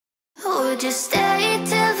Would you stay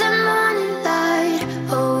till the morning light?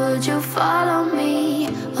 Or would you follow me?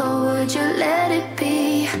 Or would you let it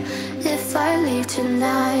be? If I leave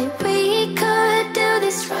tonight, we could do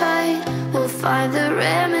this right. We'll find the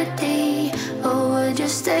remedy. Or would you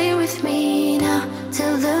stay with me now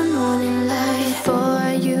till the morning light?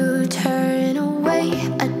 Before you turn away,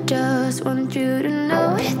 I just want you to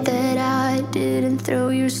know that I didn't throw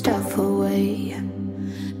your stuff away.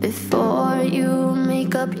 Before you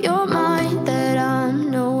make up your mind that I'm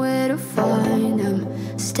nowhere to find,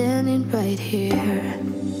 I'm standing right here.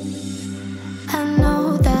 I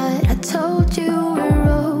know that I told you we're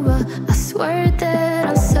over. I swear that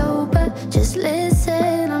I'm sober. Just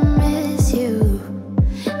listen, I miss you.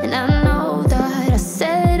 And I know that I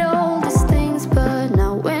said all these things, but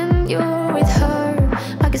now when you're with her,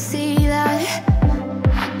 I can see that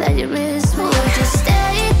you miss me. Would you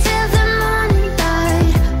stay till the morning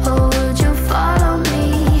light? Or would you follow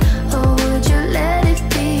me? Or would you let it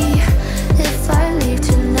be? If I leave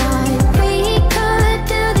tonight, we could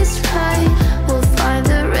do this right. We'll find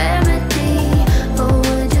the remedy. Or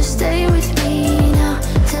would you stay with me now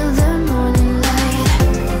till the morning light?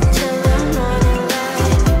 Till the morning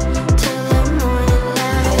light. Till the morning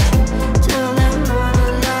light. Till the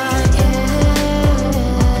morning light, yeah.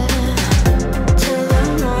 Till the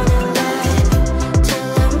morning light. Till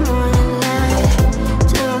the morning light.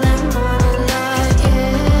 Till the morning light,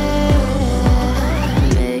 yeah.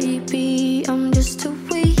 Maybe I'm just too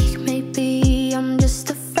weak. Maybe I'm just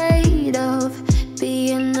afraid of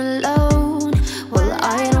being alone. Well,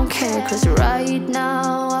 I don't care, 'cause right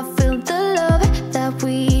now I feel the love that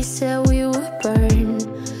we said we would burn.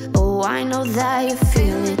 Oh, I know that you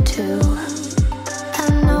feel it too. I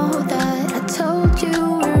know that I told you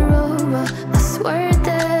we're over. I swear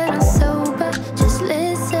that I'm sober. Just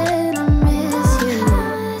listen, I miss you.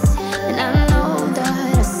 And I know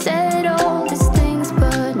that I said all these things,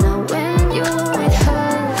 but now when you're with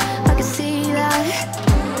her, I can see that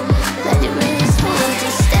you miss me. Would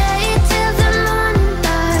you stay till the morning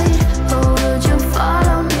light? Or would you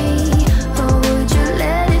follow me? Or would you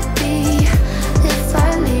let it be? If I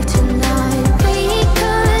leave tonight, we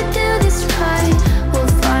could do this right.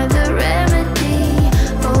 We'll find the remedy.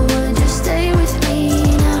 Or would you stay with me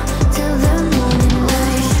now till the morning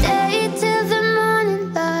light? Stay till the morning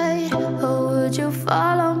light. Or would you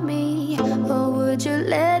follow me? Or would you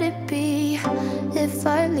let it be? If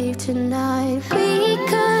I leave tonight, we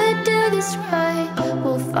could do this right.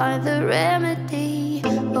 We'll find the remedy.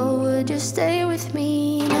 Or would you stay with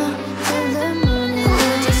me now till the morning light?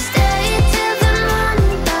 Would you stay till the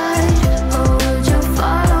morning light? Or would you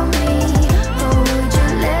follow me? Or would you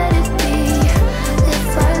let it be?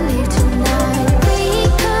 If I leave tonight, we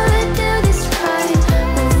could do this right.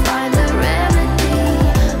 We'll find the remedy.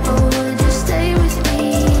 Or would you stay with me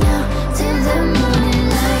now till the morning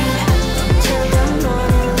light? Till the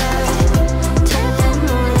morning light. Till the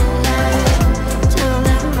morning light. Till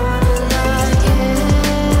the morning light, yeah.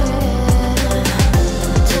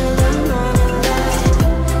 Till the morning light.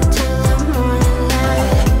 Till the morning light.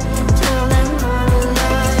 Till the morning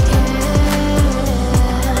light, yeah.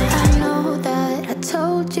 I know that I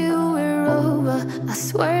told you we're over. I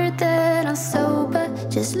swear that I'm sober.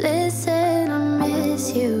 Just listen, I miss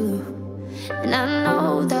you. And I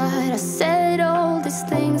know that I said all these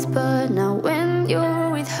things, but now when you're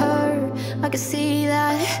with her, I can see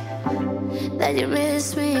that you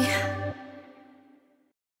miss me.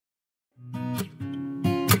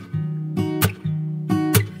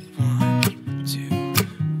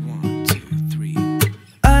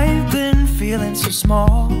 I've been feeling so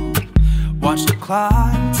small. Watch the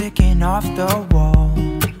clock ticking off the wall.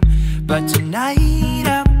 But tonight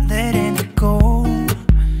I'm letting it go.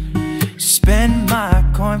 Spend my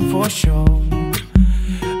coin for sure.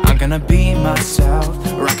 I'm gonna be myself,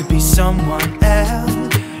 or I could be someone else.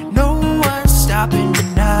 No one's stopping me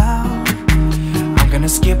now. I'm gonna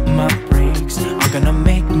skip my breaks. I'm gonna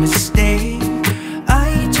make mistakes.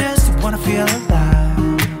 I just wanna feel alive.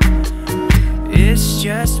 It's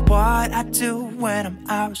just what I do when I'm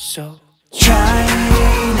out, so try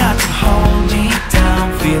not to hold me down.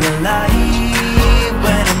 Feel alive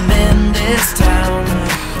when I'm in this town.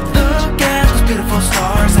 Look at those beautiful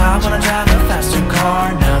stars. I wanna drive a faster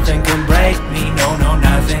car. Nothing can break me, no, no,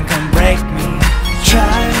 nothing can break me.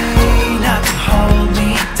 Try not to hold me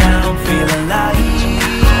down. Feel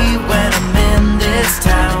alive when I'm in this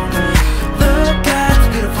town. Look at the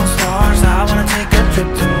beautiful stars. I wanna take a trip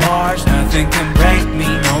to Mars. Nothing can break me,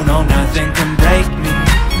 no, no, nothing can break me.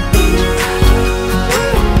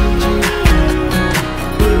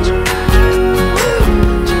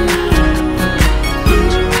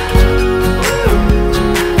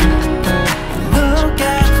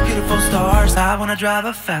 wanna drive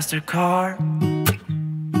a faster car.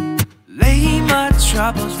 Lay my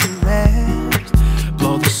troubles to rest,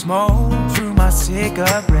 blow the smoke through my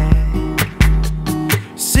cigarette.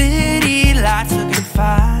 City lights looking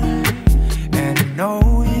fine, and I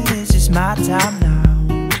know this is my time now.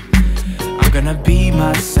 I'm gonna be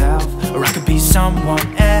myself, or I could be someone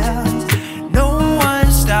else. No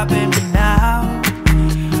one's stopping me now.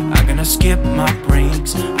 I'm gonna skip my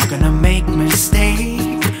breaks, I'm gonna make mistakes.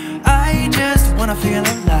 I just wanna feel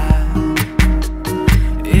alive.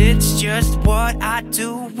 It's just what I do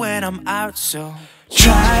when I'm out, so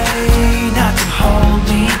try not to hold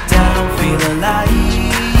me down. Feel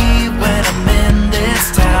alive when I'm in this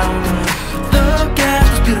town. Look at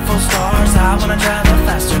those beautiful stars. I wanna drive a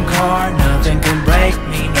faster car. Nothing can break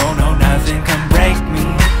me, no, no, nothing can break me.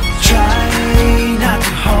 Try not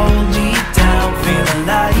to hold me down. Feel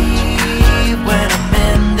alive when I'm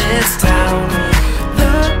in this town.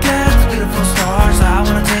 Look at those beautiful stars. I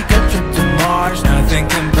wanna take a trip to Mars. Nothing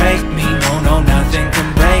can break me, no, no, nothing can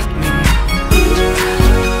break me.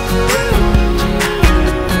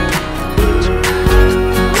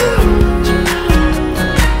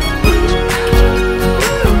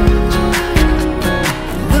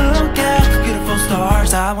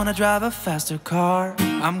 I wanna drive a faster car.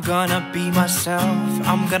 I'm gonna be myself,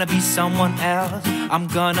 I'm gonna be someone else. I'm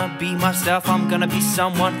gonna be myself, I'm gonna be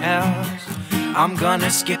someone else. I'm gonna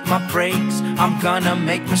skip my breaks, I'm gonna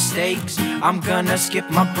make mistakes. I'm gonna skip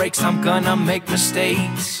my breaks, I'm gonna make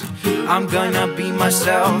mistakes. I'm gonna be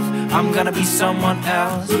myself, I'm gonna be someone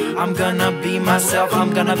else. I'm gonna be myself,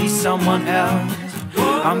 I'm gonna be someone else.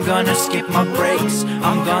 I'm gonna skip my breaks,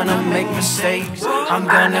 I'm gonna make mistakes. I'm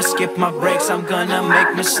gonna skip my breaks, I'm gonna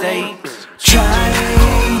make mistakes. Try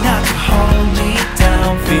not to hold me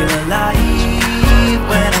down. Feel alive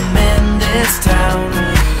when I'm in this town.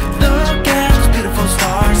 Look at those beautiful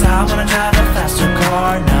stars. I wanna drive a faster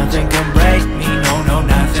car. Nothing can break me, no, no,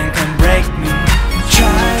 nothing can break me.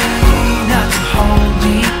 Try not to hold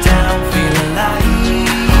me down. Feel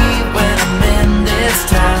alive when I'm in this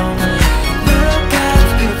town.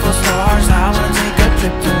 I wanna take a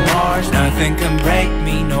trip to Mars. Nothing can break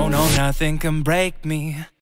me, no, no, nothing can break me.